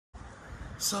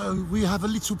So we have a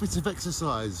little bit of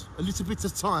exercise, a little bit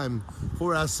of time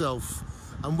for ourselves,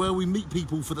 and where we meet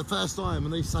people for the first time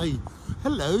and they say,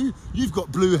 hello, you've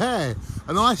got blue hair.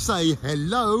 And I say,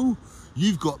 hello,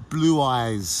 you've got blue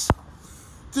eyes.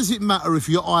 Does it matter if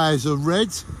your eyes are red?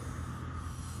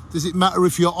 Does it matter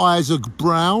if your eyes are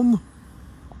brown?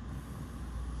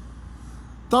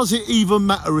 Does it even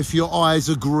matter if your eyes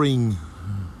are green?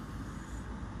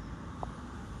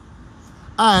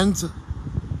 And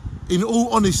in all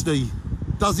honesty,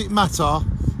 does it matter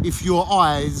if your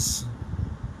eyes...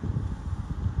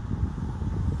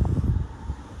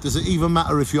 Does it even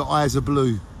matter if your eyes are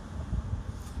blue?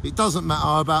 It doesn't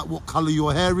matter about what colour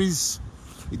your hair is.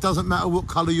 It doesn't matter what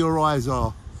colour your eyes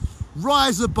are.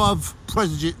 Rise above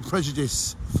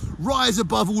prejudice. Rise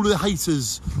above all the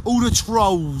haters, all the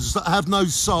trolls that have no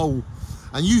soul.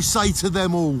 And you say to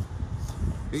them all,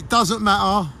 it doesn't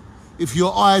matter if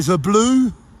your eyes are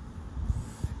blue,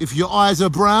 if your eyes are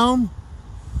brown,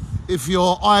 if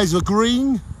your eyes are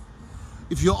green,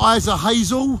 if your eyes are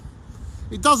hazel.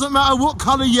 It doesn't matter what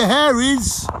colour your hair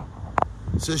is.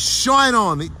 So shine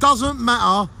on. It doesn't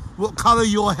matter what colour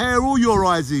your hair or your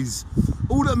eyes is.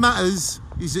 All that matters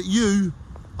is that you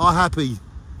are happy.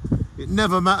 It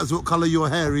never matters what colour your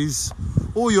hair is,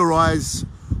 or your eyes,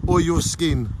 or your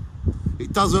skin.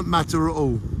 It doesn't matter at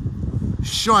all.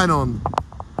 Shine on.